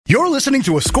You're listening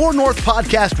to a Score North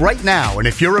podcast right now, and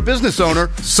if you're a business owner,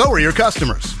 so are your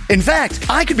customers. In fact,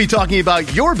 I could be talking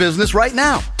about your business right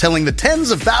now, telling the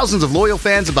tens of thousands of loyal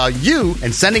fans about you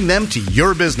and sending them to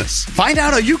your business. Find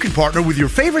out how you can partner with your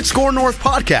favorite Score North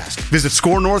podcast. Visit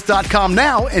scorenorth.com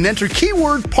now and enter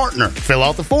keyword partner. Fill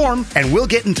out the form, and we'll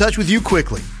get in touch with you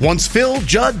quickly. Once Phil,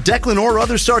 Judd, Declan, or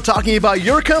others start talking about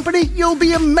your company, you'll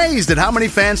be amazed at how many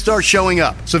fans start showing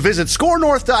up. So visit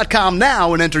scorenorth.com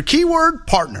now and enter keyword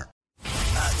partner.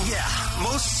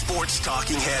 Most sports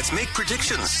talking heads make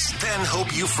predictions, then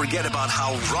hope you forget about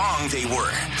how wrong they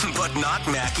were. But not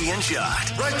Mackie and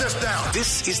Judd. Write this down.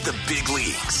 This is the big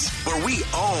leagues, where we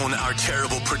own our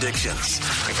terrible predictions.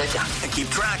 Write that down. And keep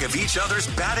track of each other's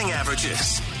batting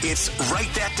averages. It's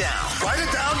Write That Down. Write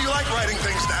it down. You like writing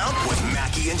things down. With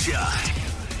Mackie and Judd.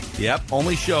 Yep,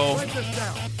 only show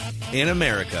in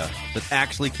America that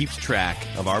actually keeps track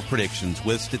of our predictions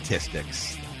with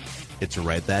statistics. It's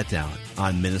Write That Down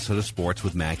on Minnesota Sports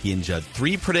with Mackie and Judd.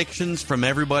 3 predictions from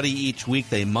everybody each week.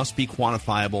 They must be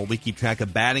quantifiable. We keep track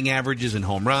of batting averages and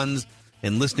home runs.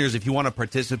 And listeners, if you want to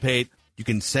participate, you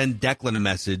can send Declan a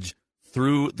message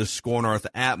through the Score North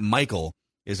app. Michael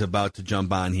is about to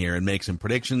jump on here and make some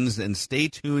predictions. And stay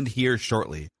tuned here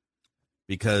shortly,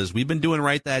 because we've been doing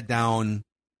Write That Down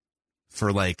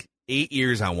for like 8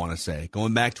 years, I want to say,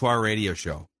 going back to our radio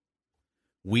show.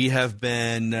 We have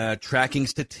been tracking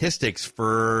statistics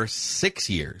for 6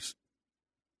 years.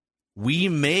 We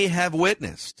may have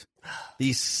witnessed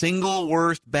the single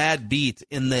worst bad beat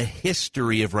in the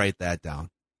history of Write That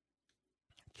Down.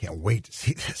 Can't wait to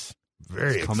see this.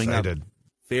 Very coming excited. Up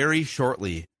very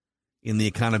shortly in the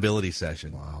accountability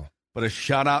session. Wow. But a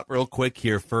shout out real quick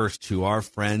here first to our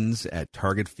friends at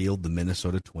Target Field, the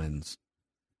Minnesota Twins.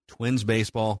 Twins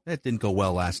baseball, it didn't go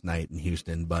well last night in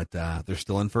Houston, but they're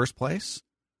still in first place.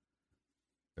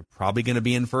 They're probably going to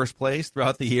be in first place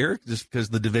throughout the year just because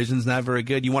the division's not very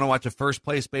good. You want to watch a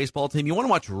first-place baseball team? You want to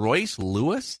watch Royce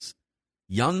Lewis,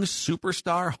 young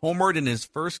superstar, homered in his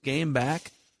first game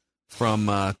back from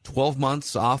 12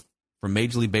 months off from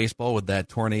Major League Baseball with that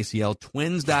torn ACL.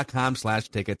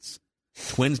 Twins.com/tickets.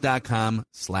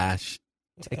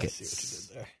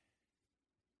 Twins.com/tickets.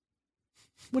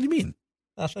 What do you mean?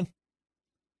 Nothing.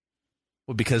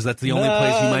 Well, because that's the only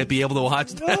place you might be able to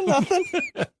watch that. No, nothing.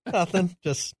 Nothing.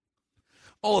 Just.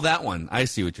 Oh, that one. I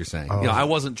see what you're saying. Oh. I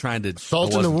wasn't trying to.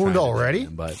 Salt in the wound already?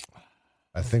 But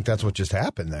I think that's what just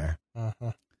happened there.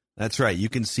 Uh-huh. That's right. You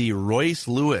can see Royce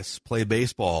Lewis play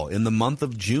baseball in the month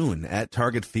of June at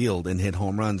Target Field and hit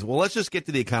home runs. Well, let's just get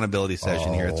to the accountability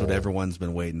session here. That's what everyone's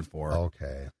been waiting for.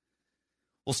 Okay.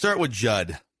 We'll start with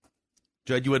Judd.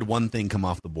 Judd, you had one thing come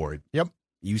off the board. Yep.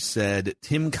 You said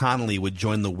Tim Connolly would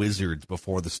join the Wizards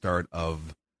before the start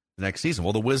of the next season.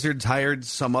 Well, the Wizards hired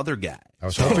some other guy. I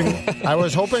was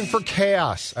hoping for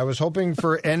chaos. I was hoping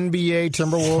for NBA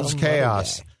Timberwolves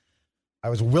chaos. I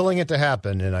was willing it to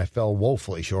happen, and I fell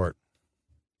woefully short.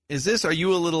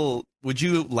 Would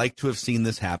you like to have seen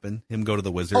this happen, him go to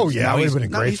the Wizards? Oh, yeah, it would have been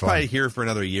great he's fun. probably here for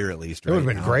another year at least, right? It would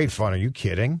have been great fun. Are you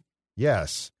kidding?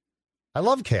 Yes. I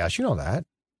love chaos. You know that.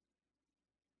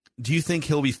 Do you think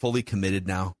he'll be fully committed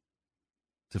now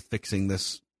to fixing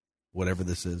this, whatever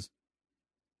this is?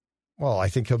 Well, I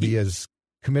think he'll be as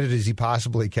committed as he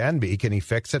possibly can be. Can he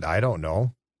fix it? I don't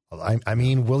know. I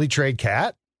mean, will he trade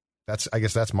Cat? I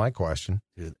guess that's my question.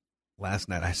 Dude, last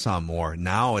night I saw more.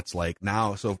 Now it's like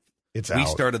so it's we out.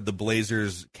 started the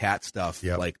Blazers Cat stuff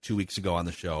like 2 weeks ago on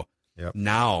the show. Yep.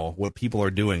 Now what people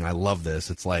are doing, I love this.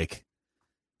 It's like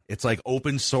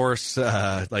open source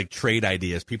like trade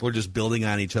ideas. People are just building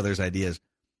on each other's ideas.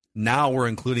 Now we're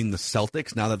including the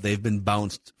Celtics now that they've been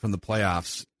bounced from the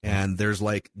playoffs, and there's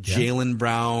like Jaylen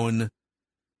Brown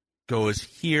goes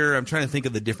here. I'm trying to think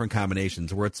of the different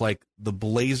combinations where it's like the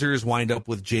Blazers wind up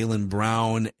with Jaylen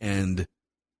Brown and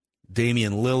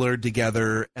Damian Lillard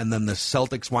together, and then the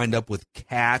Celtics wind up with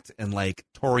Cat and like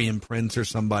Taurean Prince or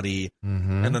somebody,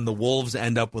 and then the Wolves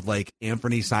end up with like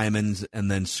Anthony Simons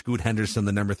and then Scoot Henderson,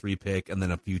 the number 3 pick, and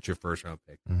then a future first-round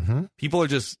pick. People are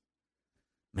just,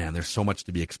 man, there's so much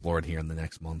to be explored here in the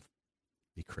next month.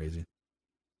 Be crazy.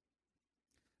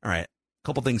 All right, a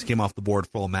couple things came off the board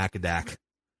for Macadac.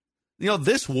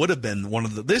 This would have been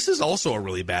this is also a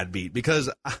really bad beat because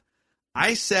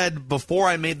I said before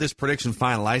I made this prediction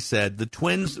final, I said the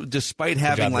Twins, despite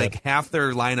having half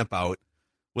their lineup out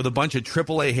with a bunch of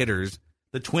AAA hitters,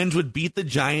 the Twins would beat the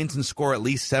Giants and score at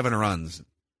least 7 runs.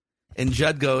 And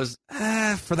Judd goes,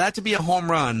 for that to be a home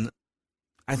run,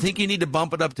 I think you need to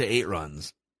bump it up to 8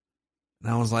 runs.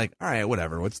 And I was like, all right,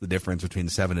 whatever. What's the difference between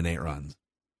 7 and 8 runs?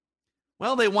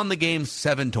 Well, they won the game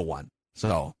 7-1.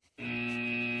 So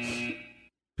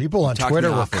People on Talking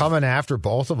Twitter were off of- coming after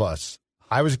both of us.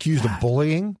 I was accused of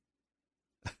bullying.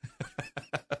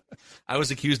 I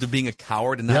was accused of being a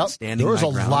coward and not standing There was my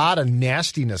a ground. lot of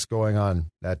nastiness going on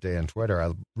that day on Twitter.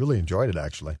 I really enjoyed it,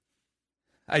 actually.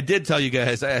 I did tell you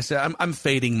guys. I said I'm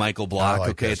fading Michael Block. I like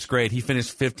Okay, this. it's great. He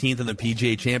finished 15th in the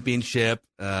PGA Championship,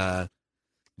 but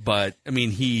I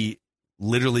mean, he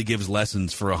literally gives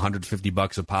lessons for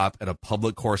 $150 a pop at a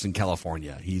public course in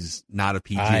California. He's not a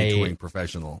PGA touring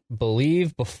professional.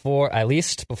 Believe at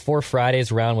least before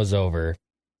Friday's round was over,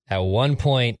 at one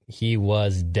point he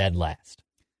was dead last.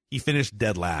 He finished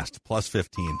dead last, plus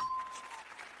 15.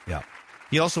 Yeah.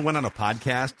 He also went on a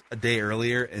podcast a day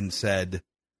earlier and said,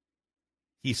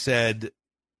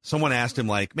 someone asked him,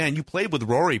 like, man, you played with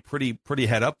Rory pretty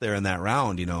head up there in that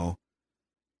round, you know,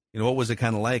 what was it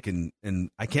kind of like? And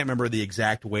I can't remember the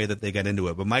exact way that they got into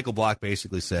it, but Michael Block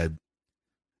basically said,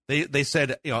 they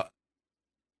said, you know,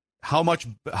 how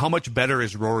much better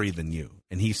is Rory than you?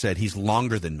 And he said, he's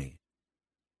longer than me.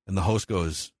 And the host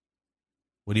goes,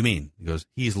 what do you mean? He goes,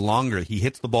 he's longer. He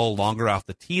hits the ball longer off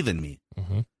the tee than me.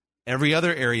 Mm-hmm. Every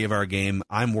other area of our game,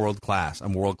 I'm world class.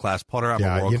 I'm world class putter. I'm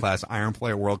a world class iron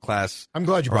player. World class. I'm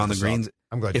glad you around brought the this greens. up.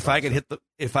 I'm glad. If I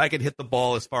could hit the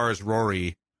ball as far as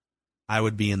Rory, I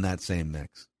would be in that same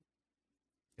mix.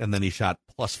 And then he shot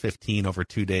plus 15 over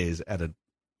 2 days at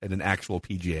an actual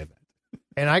PGA event.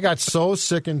 And I got so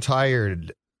sick and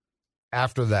tired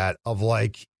after that of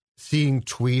like seeing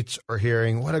tweets or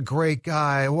hearing what a great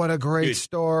guy, what a great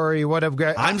story, what a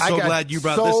great. I'm so glad you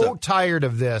brought this up. So tired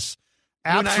of this.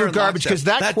 You and I are Absolute in garbage, because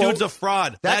lockstep. that quote, dude's a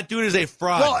fraud. That dude is a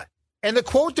fraud. Well, and the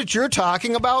quote that you're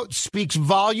talking about speaks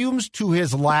volumes to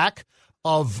his lack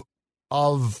of,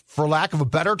 for lack of a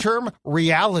better term,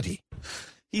 reality.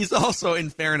 He's also, in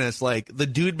fairness, like, the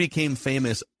dude became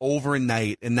famous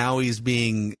overnight, and now he's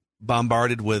being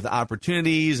bombarded with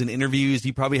opportunities and interviews.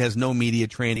 He probably has no media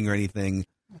training or anything.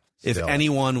 If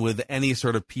anyone with any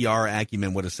sort of PR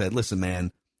acumen would have said, listen,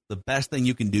 man, the best thing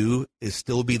you can do is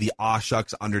still be the aw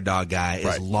shucks underdog guy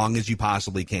as long as you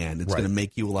possibly can. It's going to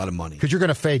make you a lot of money. Because you're going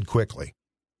to fade quickly.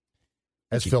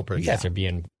 As Phil predicted. You guys are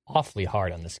being awfully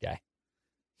hard on this guy.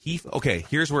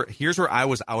 Here's where I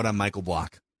was out on Michael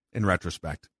Block in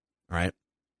retrospect. All right.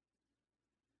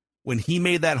 When he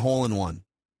made that hole in one,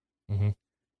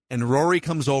 and Rory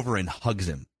comes over and hugs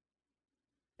him.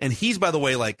 And he's, by the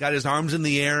way, like, got his arms in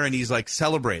the air and he's like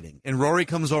celebrating. And Rory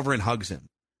comes over and hugs him.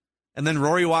 And then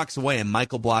Rory walks away and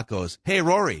Michael Block goes, hey,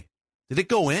 Rory, did it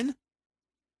go in?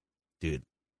 Dude,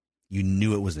 you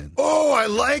knew it was in. Oh, I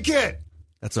like it.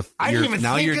 I didn't even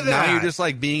think of that. Now you're just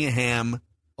like being a ham.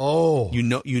 Oh, you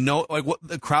know, like, what,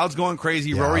 the crowd's going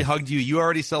crazy. Yeah. Rory hugged you. You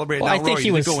already celebrated. Well, now, I think Rory,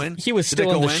 he was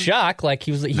still in the shock. Like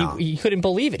he couldn't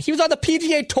believe it. He was on the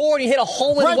PGA Tour and he hit a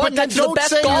hole in one next to the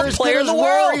best golf player in the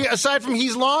world. Rory, aside from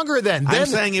he's longer than. I'm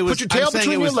saying it was. Put your tail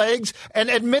between your legs and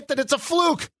admit that it's a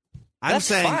fluke. That's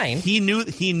saying he knew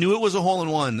it was a hole in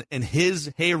one, and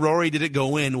his "Hey Rory, did it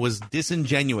go in?" was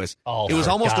disingenuous. Oh, it was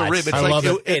almost a rib. It's like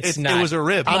it's not. It was a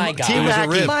rib. My God, it was a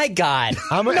rib. My God,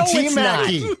 I'm a Team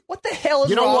Mackey. What the hell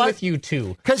is wrong with you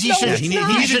two? Because he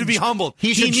needed to be humbled.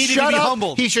 He needed to be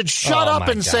humbled. He should shut up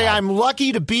and say, "I'm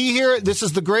lucky to be here. This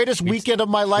is the greatest weekend of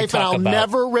my life, and I'll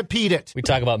never repeat it." We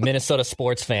talk about Minnesota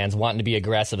sports fans wanting to be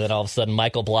aggressive, and then all of a sudden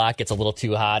Michael Block gets a little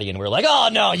too hotty, and we're like, "Oh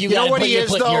no, you got to put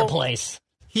in your place."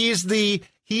 He's the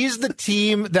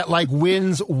team that like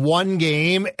wins one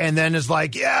game and then is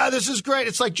like, yeah, this is great.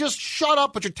 It's like, just shut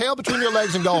up, put your tail between your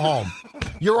legs and go home.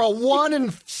 You're a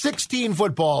 1-16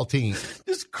 football team.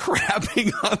 Just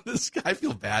crapping on this guy. I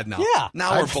feel bad now. Yeah.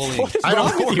 Now we're bullying. What is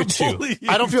wrong with you two?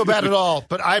 I don't feel bad at all,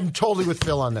 but I'm totally with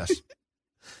Phil on this.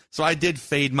 So I did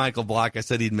fade Michael Block. I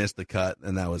said he'd missed the cut,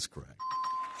 and that was correct.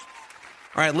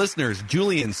 All right, listeners,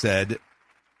 Julian said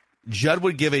Judd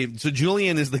would give so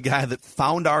Julian is the guy that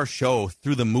found our show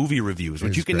through the movie reviews,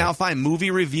 which you can now find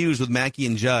movie reviews with Mackey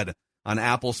and Judd on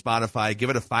Apple, Spotify. Give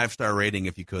it a 5-star rating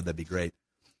if you could. That'd be great.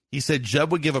 He said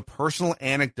Judd would give a personal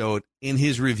anecdote in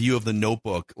his review of The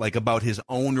Notebook, like about his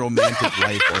own romantic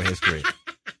life or history.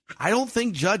 I don't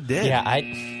think Judd did. Yeah,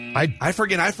 I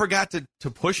forgot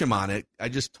to push him on it. I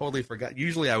just totally forgot.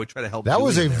 Usually I would try to help. That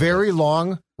was a very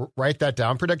long write that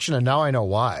down prediction, and now I know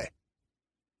why.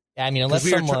 I mean, unless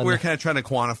we were kind of trying to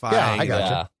quantify. Yeah, I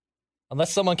got you.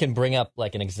 Unless someone can bring up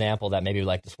like an example that maybe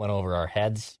like just went over our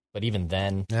heads, but even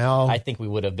then, I think we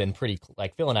would have been pretty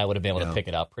like Phil and I would have been able to pick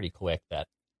it up pretty quick that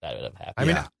would have happened. I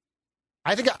mean,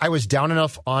 I think I was down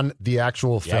enough on the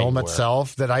actual film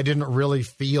itself that I didn't really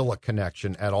feel a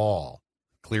connection at all.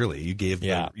 Clearly, you gave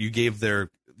the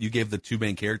two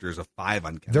main characters a 5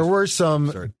 on chemistry.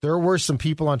 There were some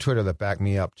people on Twitter that backed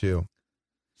me up too.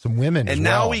 Some women. And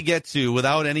now we get to,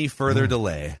 without any further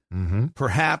delay,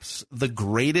 perhaps the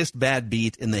greatest bad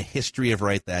beat in the history of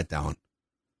Write That Down.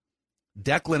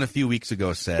 Declan a few weeks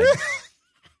ago said,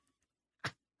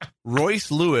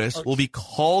 Royce Lewis will be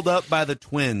called up by the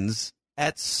Twins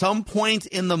at some point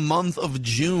in the month of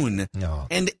June. No.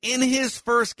 And in his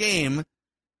first game,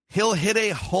 he'll hit a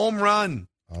home run.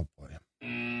 Oh, boy.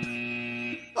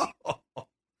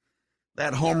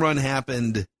 That home run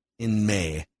happened in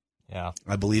May. Yeah.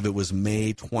 I believe it was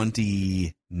May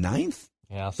 29th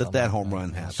that home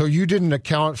run happened. So you didn't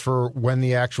account for when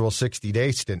the actual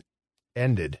 60-day stint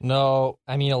ended. No,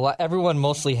 I mean, everyone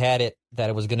mostly had it that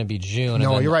it was going to be June.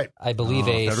 No, you're right. I believe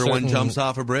everyone jumps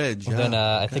off a bridge. Then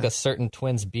I think a certain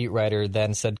Twins beat writer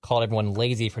then called everyone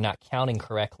lazy for not counting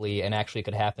correctly, and actually it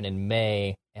could happen in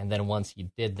May. And then once he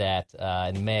did that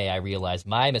in May, I realized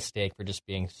my mistake for just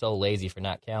being so lazy for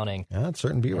not counting. Yeah, that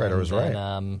certain beat writer was right.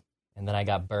 And then I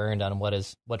got burned on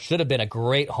what should have been a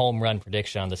great home run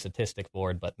prediction on the statistic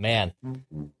board, but man,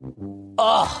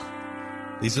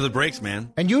 these are the breaks,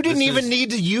 man. And you didn't even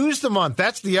need to use the month.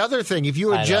 That's the other thing. If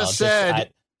you had just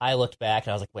said... I looked back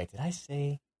and I was like, wait, did I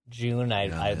say June?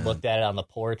 I looked at it on the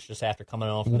porch just after coming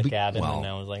home from the cabin, and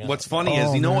I was like, what's funny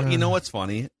is, you know what's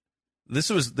funny? This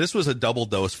was a double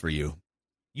dose for you.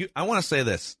 I want to say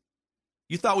this.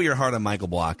 You thought we were hard on Michael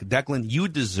Block. Declan, you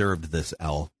deserved this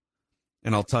L.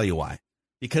 And I'll tell you why.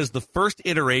 Because the first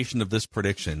iteration of this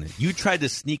prediction, you tried to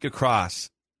sneak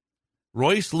across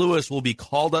Royce Lewis will be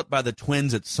called up by the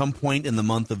Twins at some point in the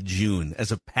month of June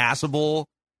as a passable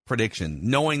prediction,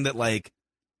 knowing that,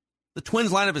 the Twins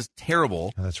lineup is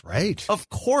terrible. That's right. Of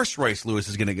course Royce Lewis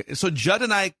is going to get... So Judd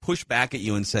and I pushed back at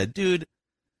you and said, dude,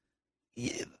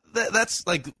 that's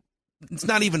it's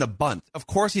not even a bunt. Of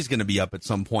course he's going to be up at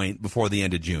some point before the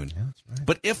end of June. Yeah, that's right.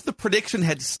 But if the prediction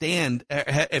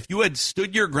if you had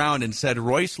stood your ground and said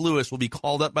Royce Lewis will be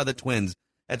called up by the Twins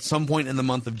at some point in the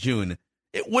month of June,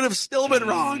 it would have still been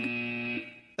wrong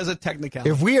as a technicality.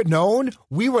 If we had known,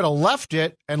 we would have left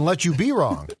it and let you be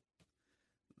wrong.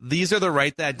 These are the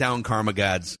Write That Down karma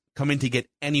gods coming to get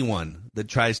anyone that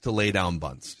tries to lay down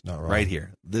bunts. Not right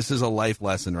here. This is a life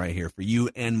lesson right here for you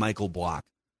and Michael Block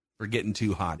for getting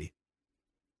too haughty.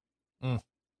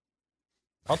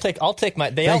 I'll take my.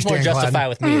 They all more justify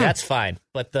with me. That's fine.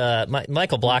 But the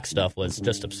Michael Block stuff was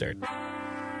just absurd.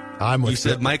 You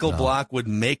said Michael Block would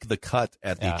make the cut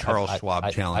at the Charles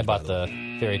Schwab Challenge. I bought the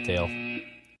fairy tale.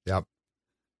 Yep.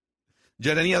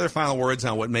 Jed, any other final words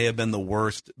on what may have been the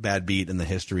worst bad beat in the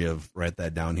history of Write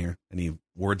That Down here? Any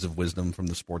words of wisdom from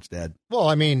the sports dad? Well,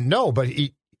 I mean, no, but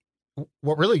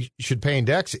what really should pay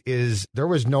index is there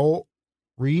was no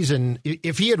reason.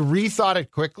 If he had rethought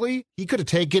it quickly, he could have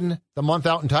taken the month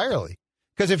out entirely.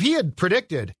 Because if he had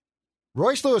predicted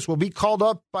Royce Lewis will be called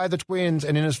up by the Twins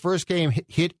and in his first game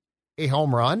hit a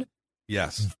home run,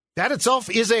 yes, that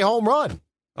itself is a home run.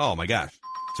 Oh, my gosh.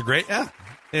 It's a great, and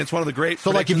it's one of the great.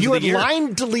 So, if you had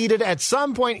line deleted at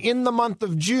some point in the month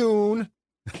of June,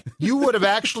 you would have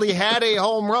actually had a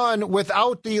home run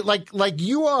without the like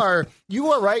you are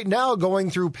right now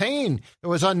going through pain. It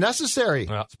was unnecessary.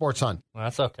 Yeah. Sports Sun. Well,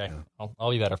 that's okay. Yeah.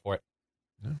 I'll be better for it.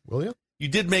 Yeah. Will you? You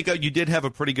did have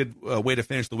a pretty good way to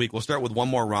finish the week. We'll start with one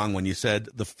more wrong when you said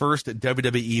the first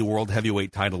WWE World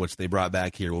Heavyweight title, which they brought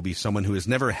back here, will be someone who has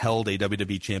never held a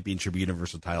WWE Championship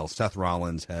Universal title. Seth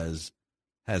Rollins has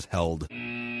held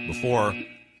before.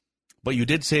 But you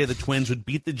did say the Twins would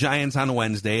beat the Giants on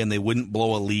Wednesday and they wouldn't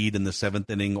blow a lead in the seventh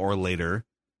inning or later.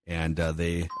 And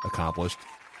they accomplished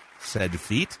said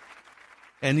feat.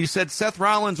 And you said Seth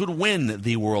Rollins would win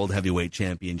the World Heavyweight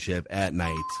Championship at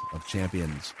Night of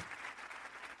Champions.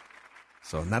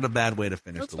 So not a bad way to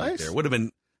finish the week there. It would have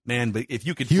been, man, but if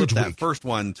you could flip that first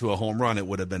one to a home run, it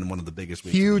would have been one of the biggest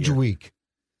weeks. Huge week.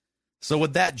 So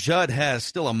with that, Judd has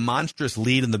still a monstrous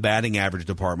lead in the batting average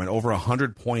department, over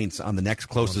 100 points on the next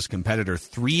closest competitor,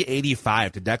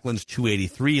 385 to Declan's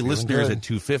 283. Listeners at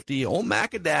 250. Old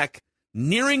Macadac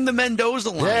nearing the Mendoza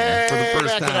line for the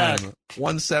first time,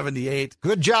 178.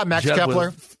 Good job, Max Judd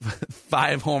Kepler.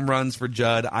 5 home runs for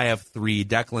Judd. I have 3.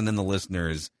 Declan and the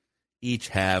listeners each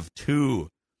have 2.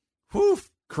 Whew.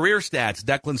 Career stats.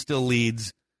 Declan still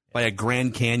leads by a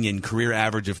Grand Canyon career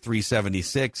average of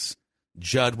 376.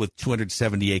 Judd with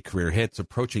 278 career hits,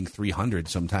 approaching 300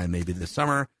 sometime maybe this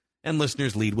summer. And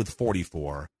listeners lead with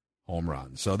 44 home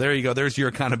runs. So there you go. There's your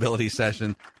accountability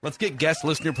session. Let's get guest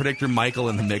listener predictor Michael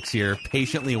in the mix here,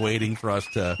 patiently waiting for us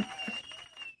to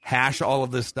hash all of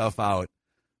this stuff out.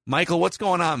 Michael, what's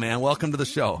going on, man? Welcome to the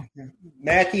show.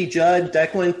 Mackie, Judd,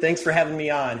 Declan, thanks for having me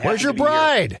on. Where's your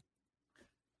bride?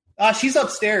 She's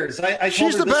upstairs. I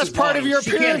She's the best part of your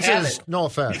appearances. No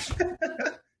offense.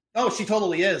 Oh, she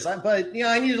totally is. But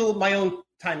I needed my own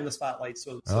time in the spotlight.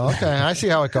 So okay, I see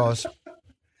how it goes.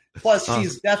 Plus,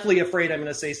 she's definitely afraid I'm going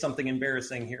to say something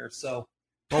embarrassing here. So,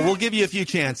 well, we'll give you a few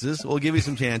chances. We'll give you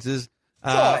some chances.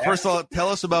 First of all, tell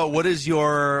us about what is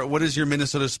your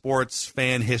Minnesota sports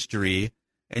fan history,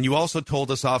 and you also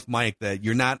told us off mic that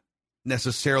you're not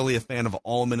necessarily a fan of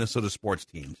all Minnesota sports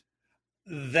teams.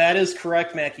 That is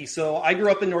correct, Mackie. So I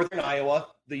grew up in northern Iowa,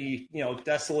 the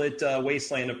desolate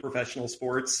wasteland of professional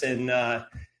sports, and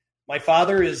my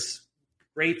father is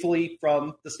gratefully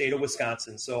from the state of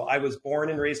Wisconsin. So I was born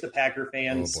and raised a Packer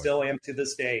fan, still am to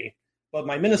this day. But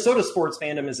my Minnesota sports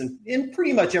fandom is in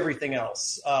pretty much everything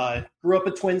else. Grew up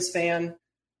a Twins fan.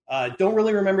 Don't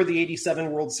really remember the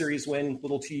 87 World Series win.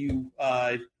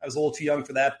 I was a little too young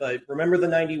for that, but remember the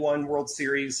 91 World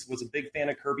Series. Was a big fan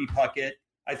of Kirby Puckett.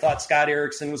 I thought Scott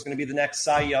Erickson was going to be the next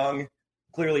Cy Young.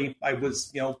 Clearly, I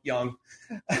was young.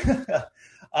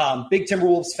 Big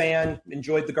Timberwolves fan.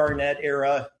 Enjoyed the Garnett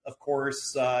era, of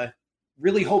course.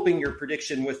 Really hoping your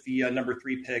prediction with the number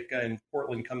 3 pick in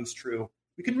Portland comes true.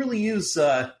 We could really use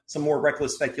some more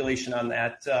reckless speculation on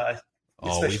that.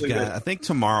 I think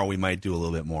tomorrow we might do a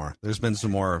little bit more. There's been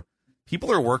some more.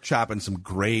 People are workshopping some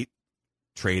great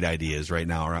trade ideas right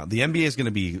now around. The NBA is going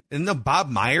to be, and Bob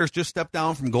Myers just stepped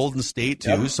down from Golden State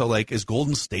too. Yep. So is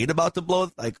Golden State about to blow?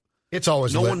 It's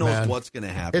always no lit, one knows man. what's going to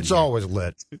happen. It's always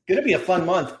lit. It's going to be a fun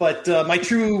month, but my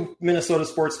true Minnesota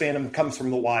sports fandom comes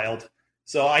from the Wild.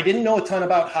 So I didn't know a ton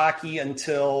about hockey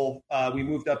until we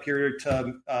moved up here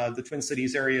to the Twin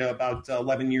Cities area about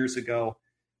 11 years ago.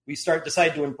 We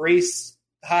decided to embrace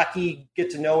hockey,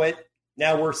 get to know it.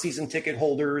 Now we're season ticket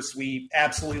holders. We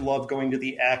absolutely love going to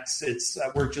the X.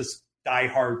 We're just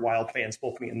diehard Wild fans,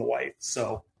 both me and the wife.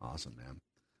 So awesome, man.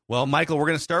 Well, Michael, we're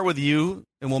going to start with you,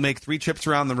 and we'll make 3 trips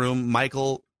around the room.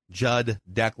 Michael, Judd,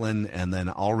 Declan, and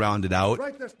then I'll round it out.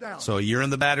 Write this down. So you're in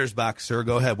the batter's box, sir.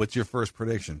 Go ahead. What's your first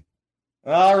prediction?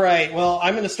 All right. Well,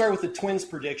 I'm going to start with the Twins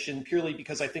prediction purely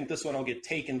because I think this one will get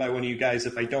taken by one of you guys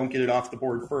if I don't get it off the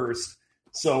board first.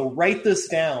 So write this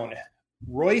down.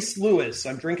 Royce Lewis,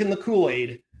 I'm drinking the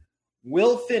Kool-Aid,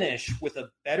 will finish with a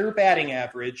better batting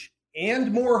average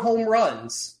and more home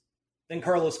runs than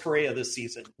Carlos Correa this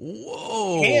season.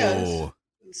 Whoa. And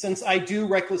since I do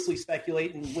recklessly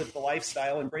speculate and live the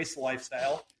lifestyle, embrace the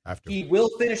lifestyle, he will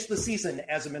finish the season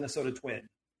as a Minnesota Twin.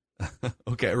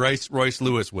 Okay, Royce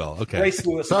Lewis will. Okay. Royce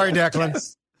Lewis. Sorry,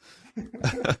 Declan.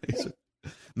 Yes.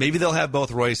 Maybe they'll have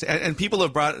both Royce. And people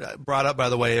have brought up, by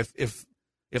the way,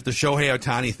 if the Shohei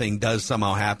Ohtani thing does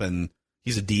somehow happen,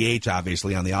 he's a DH,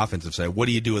 obviously, on the offensive side. What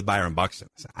do you do with Byron Buxton?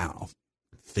 I don't know.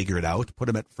 Figure it out. Put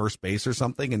him at first base or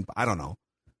something. And I don't know.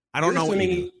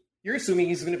 You're assuming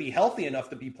he's going to be healthy enough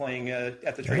to be playing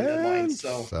at the trade deadline.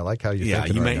 So I like how you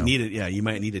need it. Yeah, you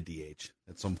might need a DH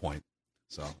at some point.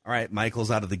 So, all right, Michael's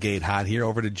out of the gate hot here.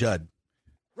 Over to Judd.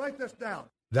 Write this down.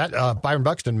 That Byron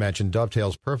Buxton mention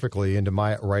dovetails perfectly into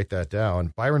my write that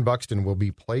down. Byron Buxton will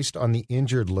be placed on the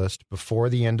injured list before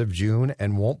the end of June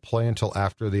and won't play until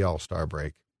after the All-Star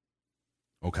break.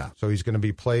 Okay. So he's going to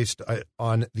be placed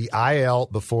on the IL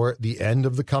before the end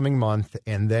of the coming month,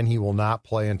 and then he will not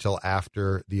play until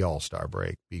after the All-Star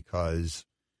break because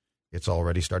it's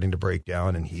already starting to break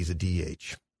down, and he's a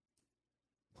DH.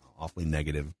 Awfully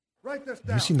negative. Write this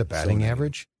down. Have you seen the batting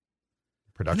average?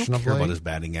 Production I don't care of late? about his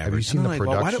batting average. Have you seen the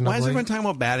production why of is late? everyone talking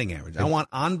about batting average? I want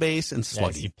on base and Is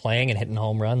slugging. he playing and hitting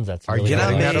home runs? That's Are you really getting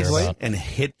all I that of care late? about. And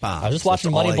hit bombs. I was just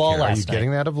watching That's all I Moneyball care. Are you last getting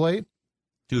night. that of late?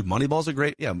 Dude, Moneyball's a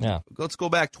great. Yeah. Let's go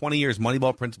back 20 years.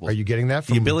 Moneyball principles. Are you getting that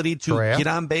from the ability to Correa? get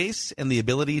on base and the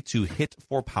ability to hit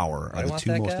for power are the want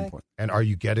two that most guy? important. And are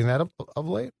you getting that of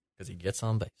late? Because he gets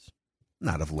on base.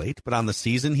 Not of late, but on the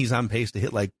season, he's on pace to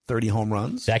hit like 30 home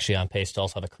runs. He's actually on pace to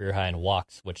also have a career high in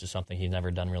walks, which is something he's never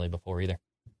done really before either.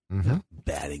 Mm-hmm.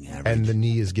 Batting average. And the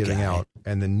knee is giving out.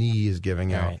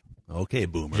 All out. right. Okay,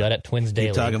 Boomer. Judd at Twins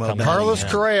Daily. talking about coming Carlos in.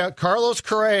 Correa,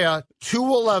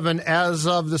 211 as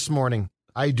of this morning.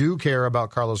 I do care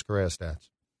about Carlos Correa stats.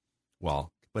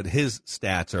 Well, but his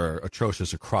stats are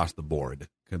atrocious across the board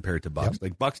compared to Buxton. Yep.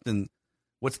 Like Buxton,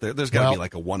 there's got to be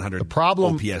like a 100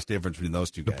 OPS difference between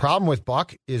those two guys. The problem with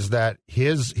Buck is that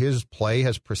his play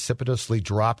has precipitously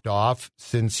dropped off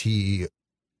since he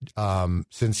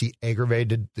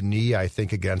aggravated the knee, I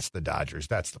think, against the Dodgers.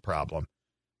 That's the problem.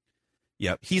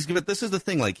 Yeah, but this is the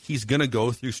thing. Like, he's going to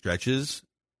go through stretches,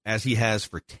 as he has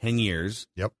for 10 years.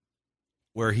 Yep.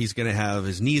 Where he's going to have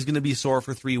his knee's going to be sore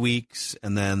for 3 weeks,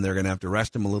 and then they're going to have to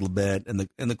rest him a little bit. And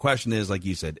the question is, like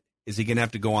you said, is he going to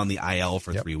have to go on the IL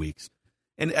for 3 weeks?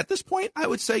 And at this point, I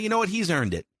would say, you know what, he's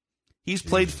earned it. He's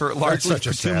played for largely That's such for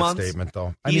a 2 sad months. statement,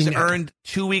 though. He's earned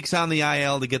 2 weeks on the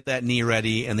IL to get that knee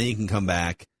ready, and then he can come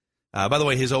back. By the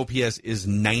way, his OPS is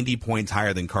 90 points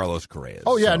higher than Carlos Correa's.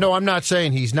 Oh, yeah. So. No, I'm not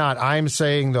saying he's not. I'm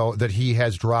saying, though, that he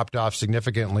has dropped off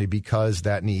significantly because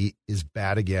that knee is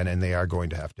bad again, and they are going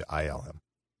to have to IL him.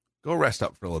 Go rest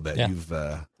up for a little bit. Yeah. You've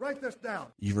Write this down.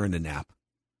 You've earned a nap.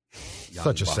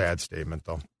 Such a sad statement,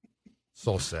 though.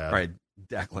 So sad. All right,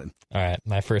 Declan. All right,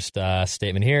 my first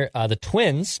statement here. The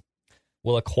Twins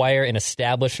will acquire an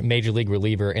established Major League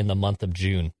reliever in the month of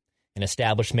June. An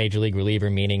established Major League reliever,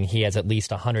 meaning he has at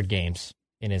least 100 games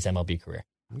in his MLB career.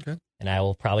 Okay. And I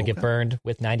will probably get burned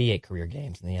with 98 career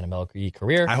games in the MLB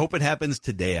career. I hope it happens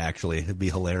today, actually. It'd be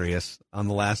hilarious. On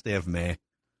the last day of May.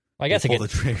 Well, I guess we'll pull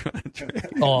the trigger on it.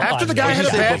 After the guy had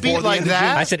a bad beat like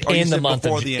that? I said in the month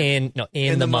of June.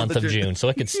 In the month of June. So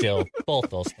it could still, both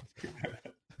those things.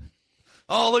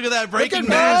 Oh, look at that. Breaking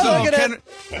news.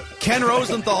 Ken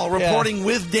Rosenthal reporting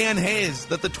with Dan Hayes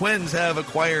that the Twins have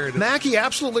acquired. Mackey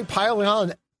absolutely piling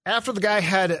on after the guy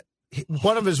had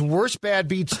one of his worst bad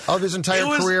beats of his entire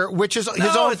career, which is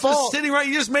his own fault. Sitting right.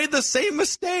 You just made the same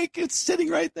mistake. It's sitting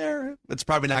right there. It's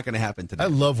probably not going to happen today. I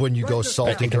love when you go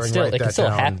salty during write that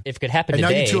down. If it could happen and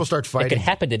today, now you two will start fighting. It could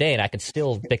happen today, and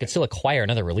they could still acquire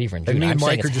another reliever in June. And me and I'm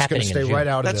Mike are just going to stay right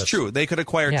out of this. That's true. They could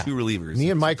acquire two relievers. Me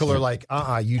and Michael are like,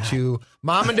 you two.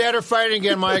 Mom and Dad are fighting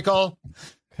again, Michael.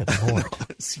 Okay,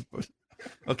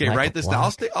 Michael, write this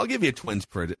down. I'll give you a Twins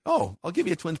prediction. I'll give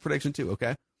you a Twins prediction too.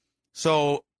 Okay,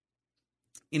 so.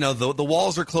 The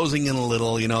walls are closing in a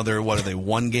little. They're what are they?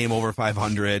 1 game over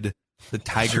 500. The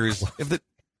Tigers,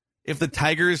 if the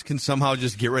Tigers can somehow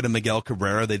just get rid of Miguel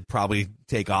Cabrera, they'd probably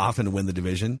take off and win the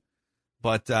division.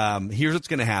 But here's what's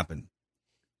going to happen: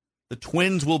 the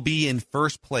Twins will be in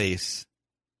first place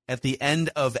at the end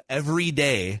of every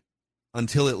day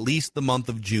until at least the month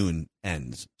of June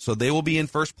ends. So they will be in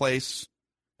first place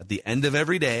at the end of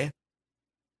every day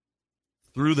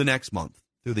through the next month,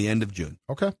 through the end of June.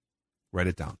 Okay. Write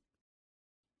it down.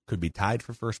 Could be tied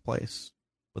for first place,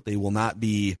 but they will not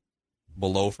be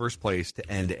below first place to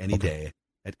end any day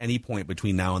at any point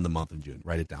between now and the month of June.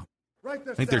 Write it down. I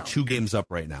think they're 2 games up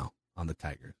right now on the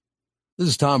Tigers. This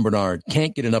is Tom Bernard.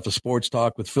 Can't get enough of sports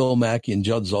talk with Phil Mackey and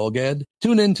Judd Zolgad?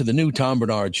 Tune in to the new Tom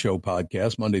Bernard Show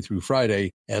podcast Monday through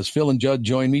Friday as Phil and Judd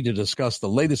join me to discuss the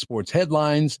latest sports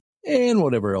headlines and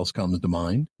whatever else comes to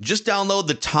mind. Just download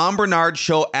the Tom Bernard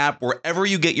Show app wherever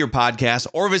you get your podcasts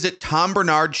or visit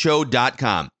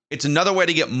tombernardshow.com. It's another way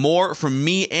to get more from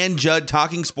me and Judd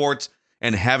talking sports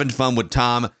and having fun with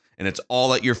Tom, and it's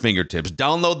all at your fingertips.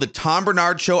 Download the Tom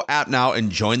Bernard Show app now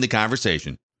and join the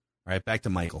conversation. All right, back to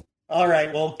Michael. All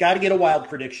right, well, got to get a Wild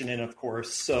prediction in, of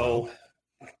course. So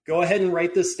go ahead and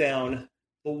write this down.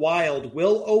 The Wild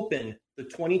will open the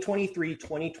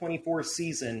 2023-2024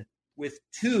 season with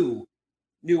 2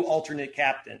 new alternate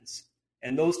captains.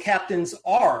 And those captains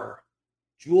are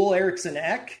Joel Eriksson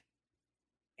Ek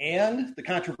and the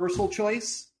controversial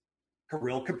choice,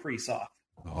 Kirill Kaprizov.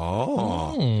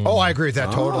 Oh, I agree with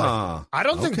that totally. I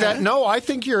don't think that. No, I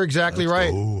think you're exactly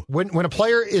right. When a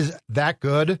player is that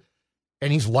good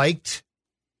and he's liked,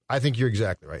 I think you're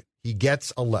exactly right. He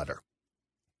gets a letter.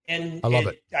 And I love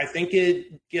it. I think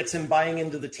it gets him buying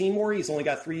into the team more. He's only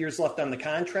got 3 years left on the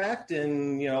contract,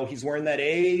 and he's wearing that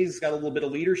A. He's got a little bit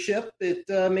of leadership. It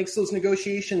makes those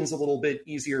negotiations a little bit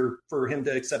easier for him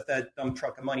to accept that dumb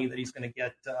truck of money that he's going to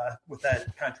get with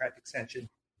that contract extension.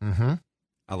 Mm-hmm.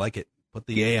 I like it. Put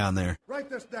the A on there. Write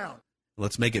this down.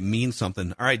 Let's make it mean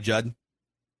something. All right, Judd.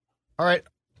 All right.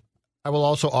 I will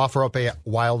also offer up a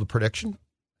Wild prediction.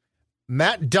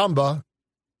 Matt Dumba,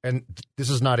 and this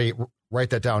is not a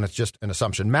write that down, it's just an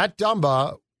assumption. Matt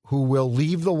Dumba, who will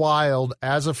leave the Wild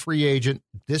as a free agent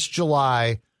this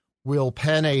July, will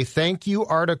pen a thank you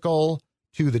article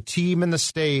to the team and the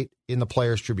state in the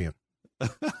Players Tribune.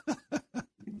 It's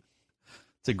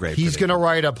a great He's going to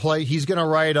write he's going to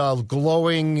write a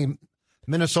glowing,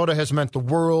 Minnesota has meant the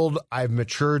world. I've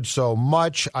matured so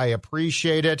much. I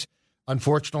appreciate it.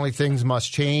 Unfortunately, things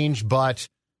must change, but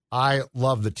I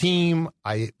love the team.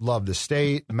 I love the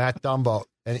state. Matt Dumba,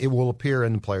 and it will appear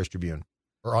in the Players Tribune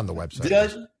or on the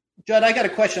website. Judd, I got a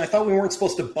question. I thought we weren't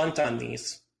supposed to bunt on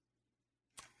these.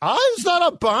 It's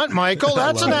not a bunt, Michael.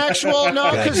 That's an actual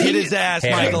no. Get his ass,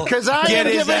 Michael. Because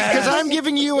I'm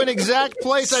giving you an exact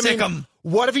place. Sick him.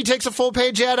 What if he takes a full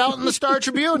page ad out in the Star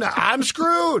Tribune? I'm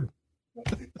screwed.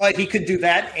 He could do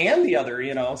that and the other,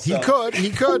 So. He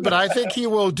could, but I think he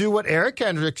will do what Eric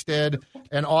Kendricks did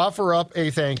and offer up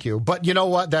a thank you. But you know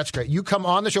what? That's great. You come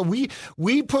on the show.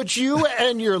 We put you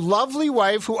and your lovely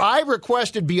wife, who I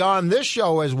requested be on this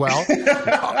show as well,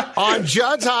 on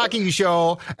Judd's Hockey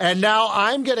Show, and now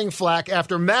I'm getting flack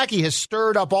after Mackey has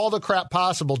stirred up all the crap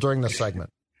possible during this segment.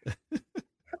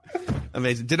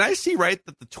 Amazing. Did I see right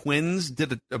that the Twins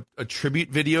did a tribute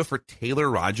video for Taylor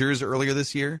Rogers earlier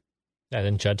this year? Yeah,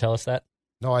 didn't Judd tell us that?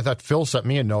 No, I thought Phil sent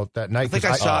me a note that night. I think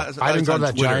I saw. I didn't go to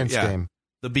that Twitter. Giants game.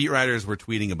 The beat writers were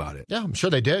tweeting about it. Yeah, I'm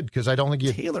sure they did because I don't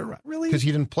think Taylor really because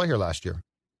he didn't play here last year.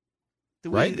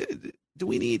 Do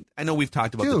we need? I know we've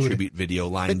talked about the tribute video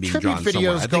line being drawn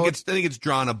somewhere. I think it's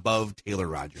drawn above Taylor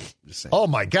Rogers. I'm just saying. Oh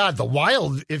my God, the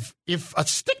Wild! If a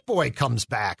Stick Boy comes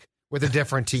back with a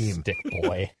different team, Stick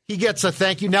Boy, he gets a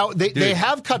thank you. Now they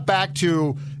have cut back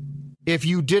to if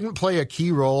you didn't play a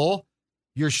key role,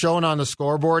 you're shown on the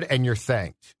scoreboard and you're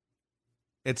thanked.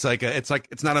 It's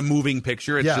not a moving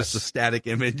picture. It's just a static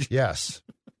image. Yes.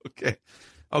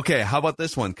 Okay. How about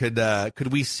this one?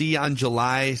 Could we see on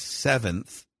July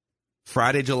 7th,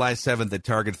 Friday, July 7th at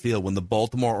Target Field when the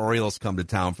Baltimore Orioles come to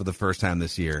town for the first time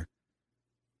this year?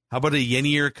 How about a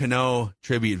Yennier Cano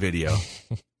tribute video?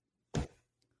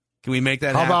 Can we make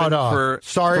that happen? How about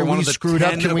sorry we screwed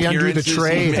up? Can we undo the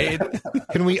trade?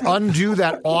 Can we undo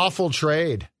that awful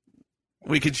trade?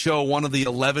 We could show one of the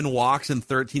 11 walks in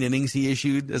 13 innings he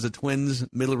issued as a Twins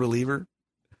middle reliever.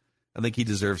 I think he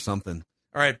deserves something.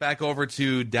 All right, back over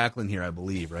to Declan here, I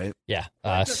believe, right? Yeah.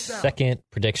 Second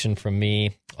prediction from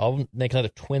me. I'll make another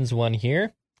Twins one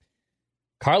here.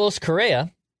 Carlos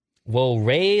Correa will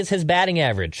raise his batting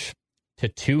average to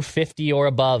 250 or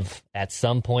above at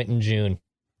some point in June.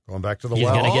 Going back to the He's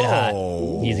well. going to get hot.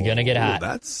 He's going to get hot.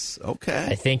 That's okay.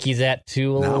 I think he's at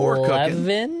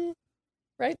 211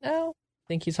 right now. I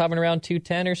think he's hovering around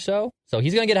 210 or so. So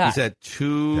he's going to get hot. He's at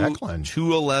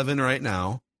 211 right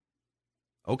now.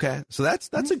 Okay, so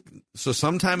so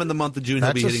sometime in the month of June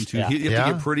he'll be hitting two. You have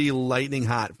to get pretty lightning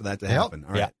hot for that to happen.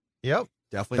 All right. Yep.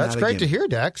 Definitely. That's great to hear,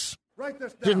 Dex.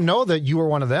 Didn't know that you were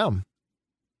one of them.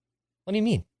 What do you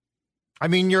mean? I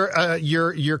mean,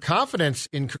 your confidence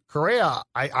in Correa.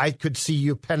 I could see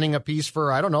you penning a piece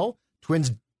for, I don't know,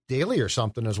 Twins Daily or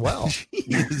something as well.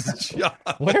 Jeez, John.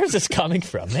 Where is this coming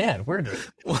from, man?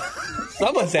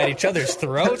 Someone's at each other's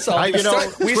throats.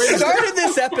 We started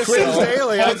this episode. Twins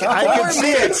Daily. I can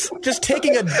see it. Just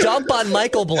taking a dump on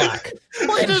Michael Block.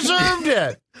 Well, he deserved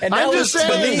it. And I'm just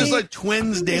saying. This is a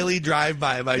Twins Daily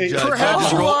drive-by by Judd.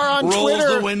 Perhaps you are on rolls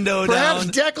Twitter. The window Perhaps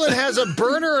down. Declan has a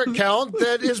burner account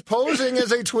that is posing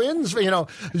as a Twins.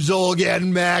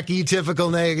 Zolgan Mackey, typical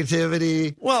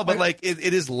negativity. Well, but it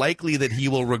is likely that he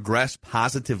will regress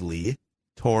positively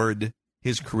toward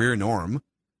his career norm,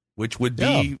 which would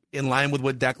be in line with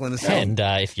what Declan is saying. And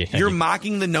if you're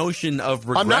mocking the notion of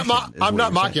regression. I'm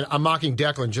not mocking. I'm mocking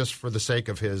Declan just for the sake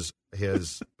of his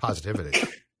positivity.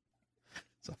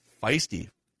 Feisty.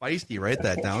 Write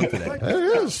that down today.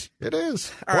 It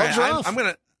is. All right, I'm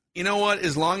gonna. You know what?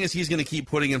 As long as he's going to keep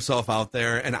putting himself out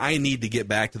there, and I need to get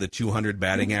back to the 200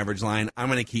 batting average line, I'm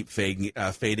going to keep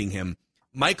fading him.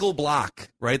 Michael Block.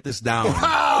 Write this down.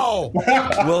 Wow.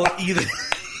 Will either.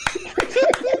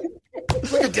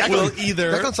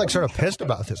 Declan's like sort of pissed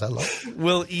about this. I love it.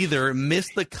 Will either miss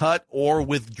the cut or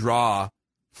withdraw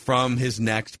from his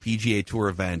next PGA Tour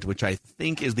event, which I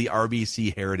think is the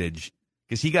RBC Heritage.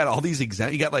 Because he got all these he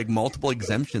got like multiple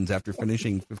exemptions after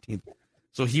finishing 15th.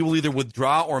 So he will either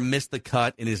withdraw or miss the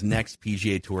cut in his next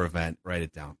PGA Tour event. Write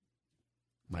it down.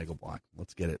 Michael Block.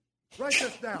 Let's get it. Write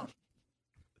this down.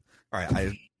 All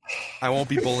right. I won't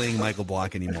be bullying Michael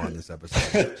Block anymore in this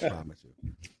episode. I promise you.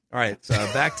 All right. So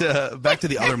back to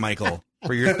the other Michael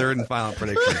for your third and final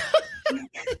prediction.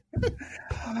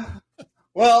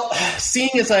 Well,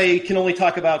 seeing as I can only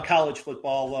talk about college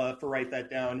football for Write That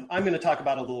Down, I'm going to talk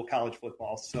about a little college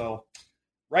football. So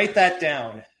write that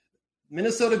down.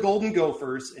 Minnesota Golden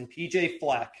Gophers and P.J.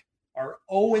 Fleck are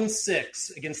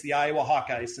 0-6 against the Iowa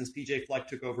Hawkeyes since P.J. Fleck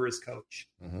took over as coach.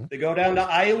 Mm-hmm. They go down to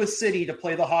Iowa City to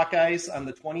play the Hawkeyes on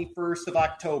the 21st of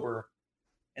October.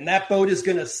 And that boat is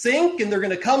going to sink, and they're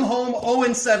going to come home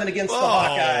 0-7 against the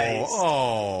Hawkeyes.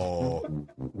 Oh,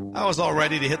 I was all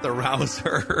ready to hit the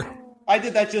rouser. I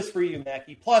did that just for you,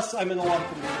 Mackie. Plus, I'm an alum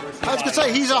from the University. I was going to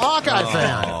say, he's a Hawkeye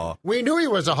fan. We knew he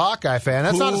was a Hawkeye fan.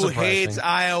 That's not surprising. Who hates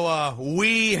Iowa?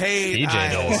 We hate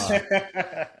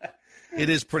Iowa. It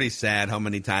is pretty sad how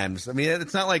many times. I mean,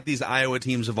 it's not like these Iowa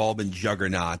teams have all been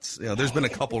juggernauts. There's been a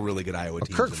couple really good Iowa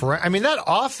teams. That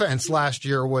offense last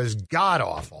year was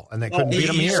god-awful, and they couldn't beat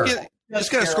them here. You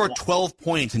just got to score 12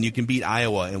 points, and you can beat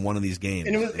Iowa in one of these games.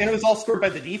 And it was all scored by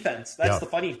the defense. That's the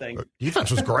funny thing.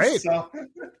 Defense was great.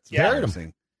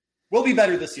 We'll be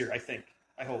better this year, I think.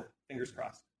 I hope. Fingers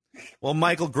crossed. Well,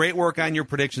 Michael, great work on your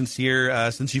predictions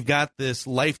here. Since you've got this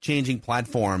life-changing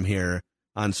platform here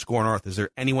on Score North, is there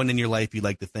anyone in your life you'd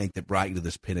like to thank that brought you to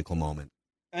this pinnacle moment?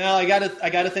 Well, I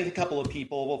gotta thank a couple of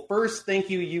people. Well, first, thank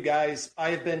you guys.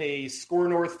 I have been a Score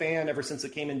North fan ever since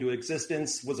it came into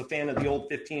existence. Was a fan of the old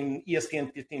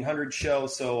ESPN 1500 show,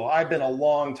 so I've been a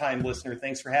long time listener.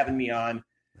 Thanks for having me on.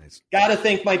 Nice. Gotta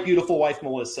thank my beautiful wife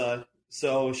Melissa.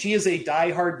 So she is a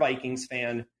diehard Vikings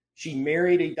fan. She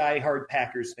married a diehard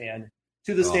Packers fan.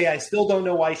 To this day, I still don't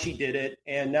know why she did it,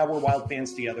 and now we're Wild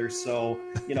fans together. So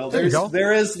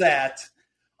there is that.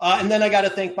 And then I got to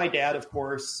thank my dad, of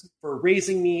course, for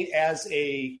raising me as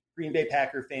a Green Bay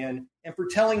Packer fan and for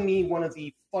telling me one of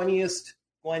the funniest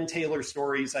Glenn Taylor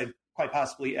stories I've quite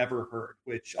possibly ever heard,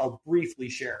 which I'll briefly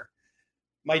share.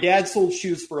 My dad sold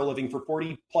shoes for a living for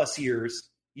 40 plus years.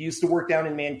 He used to work down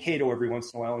in Mankato every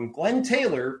once in a while. And Glenn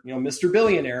Taylor, Mr.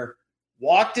 Billionaire,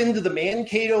 walked into the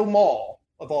Mankato Mall,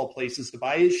 of all places, to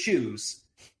buy his shoes.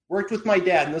 Worked with my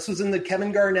dad, and this was in the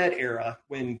Kevin Garnett era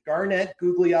when Garnett,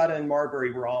 Gugliotta, and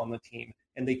Marbury were all on the team,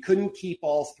 and they couldn't keep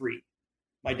all three.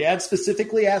 My dad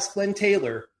specifically asked Glenn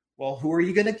Taylor, well, who are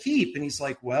you going to keep? And he's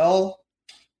like, well,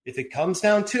 if it comes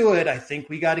down to it, I think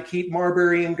we got to keep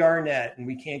Marbury and Garnett, and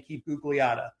we can't keep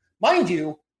Gugliotta. Mind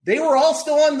you, they were all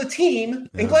still on the team,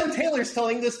 and Glenn Taylor's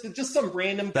telling this to just some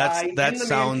random guy. That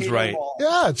sounds right. Mall.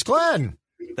 Yeah, it's Glenn.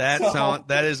 That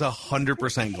is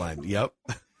 100% Glenn. Yep.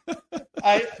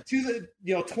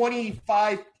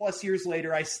 25 plus years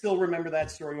later, I still remember that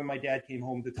story when my dad came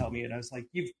home to tell me it. I was like,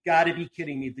 you've got to be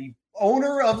kidding me. The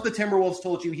owner of the Timberwolves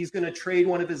told you he's going to trade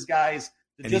one of his guys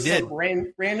to just some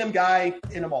random guy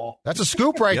in a mall. That's a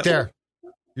scoop right there.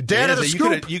 Your dad had a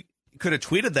scoop. You could have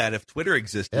tweeted that if Twitter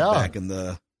existed back in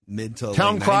the mid to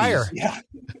Town late crier. 90s. Yeah.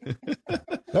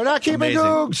 They're not keeping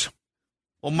Googs.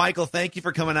 Well, Michael, thank you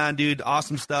for coming on, dude.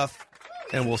 Awesome stuff.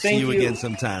 And we'll see you again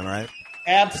sometime, all right?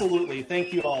 Absolutely.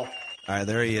 Thank you all. All right,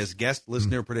 there he is. Guest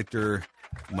listener predictor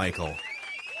Michael.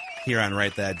 Here on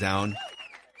Write That Down.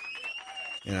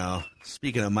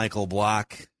 Speaking of Michael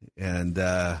Block and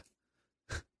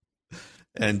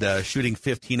shooting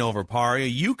 15 over par,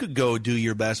 you could go do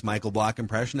your best Michael Block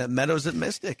impression at Meadows at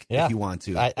Mystic if you want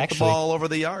to. Put the ball all over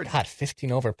the yard. God,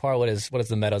 15 over par. What is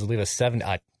the Meadows? Leave a 7.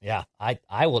 I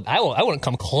wouldn't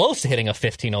come close to hitting a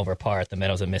 15 over par at the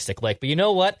Meadows at Mystic Lake. But you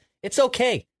know what? It's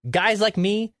okay. Guys like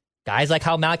me, guys like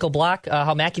how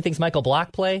Mackey thinks Michael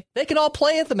Block play, they can all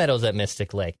play at the Meadows at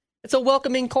Mystic Lake. It's a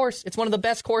welcoming course. It's one of the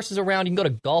best courses around. You can go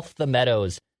to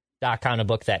golfthemeadows.com to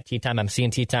book that tee time. I'm seeing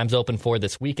tee times open for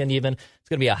this weekend even. It's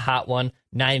going to be a hot one,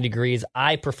 90 degrees.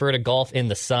 I prefer to golf in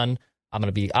the sun. I'm going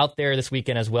to be out there this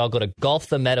weekend as well. Go to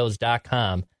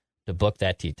golfthemeadows.com to book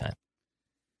that tee time.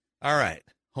 All right.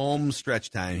 Home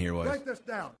stretch time here, boys. Write this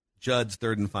down. Judd's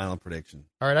third and final prediction.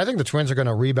 All right, I think the Twins are going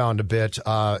to rebound a bit.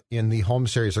 In the home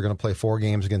series, they're going to play 4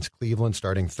 games against Cleveland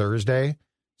starting Thursday.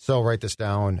 So write this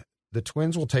down. The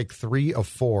Twins will take 3 of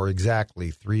 4,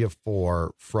 exactly 3 of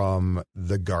 4 from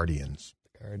the Guardians.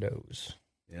 Gardos.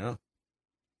 Yeah.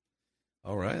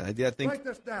 All right. I think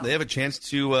they have a chance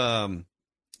to,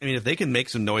 if they can make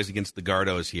some noise against the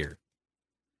Gardos here.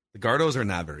 The Gardos are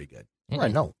not very good.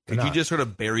 Right, no. Could you just sort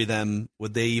of bury them?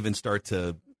 Would they even start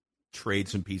to trade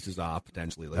some pieces off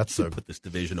potentially? Let's put this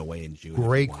division away in June.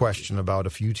 Great question about a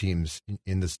few teams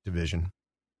in this division.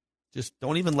 Just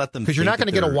don't even let them. Because you're not going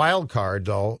to get a wild card,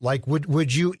 though. Like,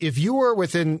 would you, if you were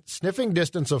within sniffing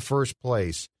distance of first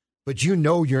place, but you're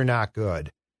not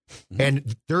good,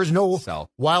 and there's no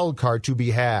wild card to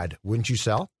be had, wouldn't you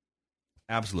sell?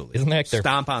 Absolutely. Isn't that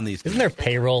stomp on these? Isn't their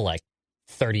payroll like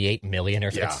 $38 million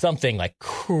or something like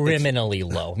criminally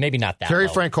low? Maybe not that. Terry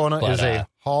low, Francona is a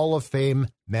Hall of Fame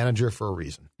manager for a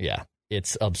reason. Yeah,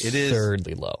 it's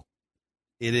absurdly low.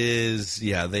 It is,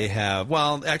 yeah, they have,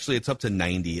 well, actually, it's up to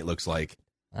 90, it looks like.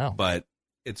 Oh. But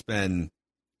it's been,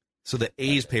 so the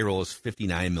A's payroll is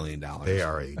 $59 million. They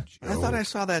are a joke. I thought I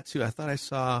saw that, too. I thought I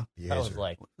saw, there's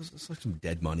like some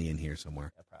dead money in here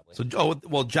somewhere. Yeah, probably.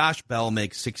 So, Josh Bell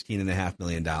makes $16.5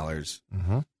 million.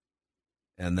 Mm-hmm.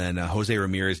 And then Jose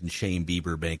Ramirez and Shane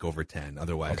Bieber bank over 10.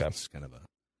 Otherwise, it's kind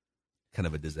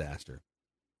of a disaster.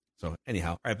 So,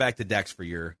 anyhow, all right, back to Dex for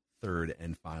your third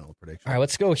and final prediction. All right,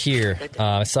 let's go here.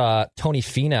 I saw Tony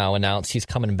Finau announce he's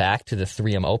coming back to the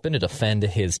 3M Open to defend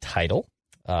his title.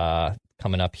 Coming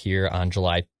up here on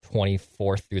July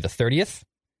 24th through the 30th.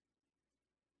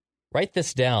 Write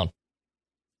this down.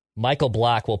 Michael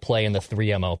Block will play in the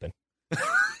 3M Open.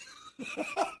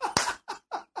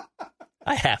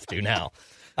 I have to now.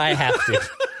 I have to.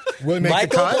 Will he make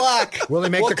Michael the cut? Block will he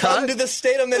make the cut? Come to the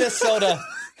state of Minnesota.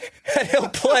 And he'll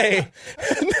play in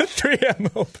the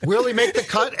 3M Open. Will he make the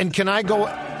cut? And can I go?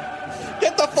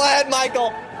 Get the flag,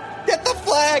 Michael. Get the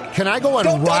flag. Can I go and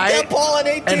Don't riot that ball in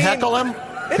 18. and heckle him?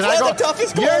 It's can one I go? of the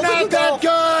toughest goals You're not in that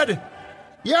good.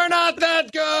 You're not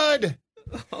that good.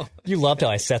 You loved how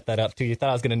I set that up, too. You thought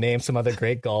I was going to name some other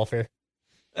great golfer.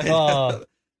 Oh.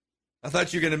 I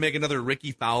thought you were going to make another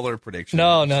Ricky Fowler prediction.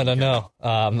 No. I'm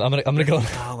gonna go.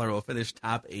 Fowler will finish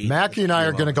top 8. Mackie and I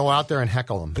are going to go out there and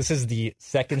heckle him. This is the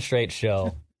second straight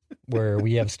show where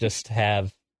we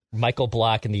have Michael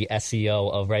Block in the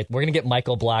SEO of right. We're going to get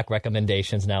Michael Block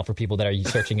recommendations now for people that are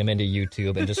searching him into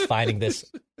YouTube and just finding this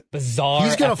bizarre.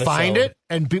 He's going to episode. find it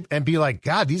and be like,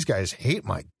 God, these guys hate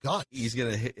my guts. He's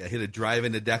going to hit a drive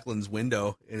into Declan's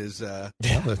window in his There's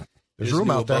his room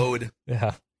new out there. abode.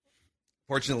 Yeah.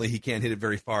 Fortunately, he can't hit it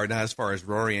very far, not as far as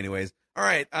Rory anyways. All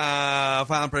right,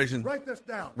 final prediction. Write this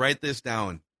down. Write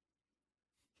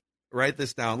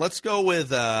this down. Let's go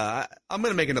with, I'm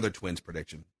going to make another Twins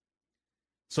prediction.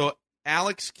 So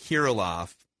Alex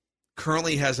Kirilloff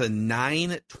currently has a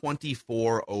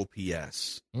 924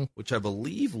 OPS, which I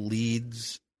believe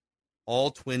leads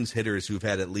all Twins hitters who've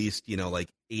had at least,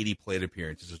 80 plate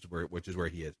appearances, which is where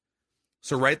he is.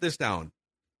 So write this down.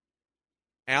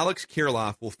 Alex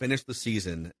Kirilloff will finish the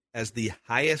season as the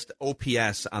highest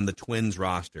OPS on the Twins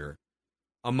roster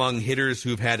among hitters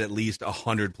who've had at least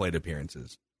 100 plate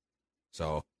appearances.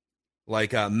 So,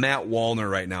 Matt Wallner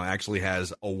right now actually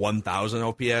has a 1,000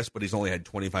 OPS, but he's only had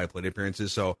 25 plate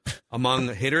appearances. So,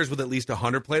 among hitters with at least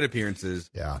 100 plate appearances,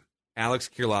 Alex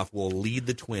Kirilloff will lead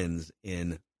the Twins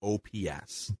in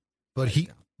OPS. But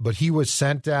he was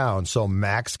sent down so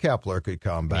Max Kepler could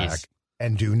come back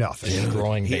and do nothing.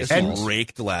 He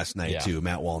raked last night, too,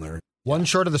 Matt Wallner. One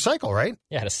short of the cycle, right?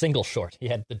 Yeah, had a single short. He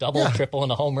had the double, triple,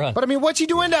 and a home run. But, what's he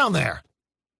doing down there?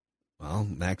 Well,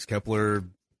 Max Kepler,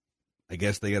 I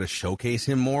guess they got to showcase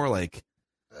him more.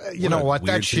 You know what?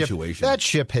 That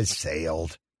ship has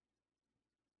sailed.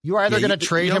 You're either going to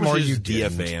trade him or you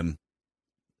DFA him.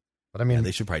 But, they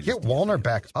should probably get Wallner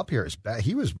back up here.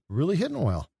 He was really hitting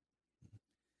well.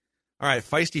 All right,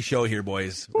 feisty show here,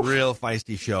 boys. Real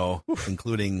feisty show,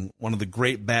 including one of the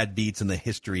great bad beats in the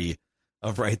history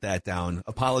of Write That Down.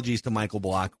 Apologies to Michael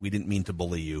Block. We didn't mean to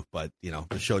bully you, but,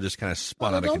 the show just kind of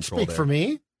spun out of control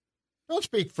there. Don't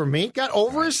speak for me. Got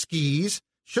over his skis.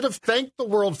 Should have thanked the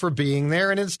world for being there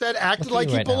and instead acted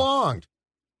like he belonged.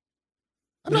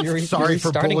 I'm not sorry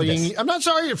for bullying you. I'm not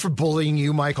sorry for bullying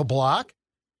you, Michael Block.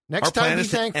 Next time, be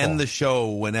thankful. End the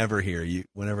show whenever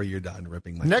you're done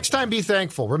ripping. Next time, be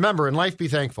thankful. Remember, in life, be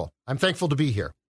thankful. I'm thankful to be here.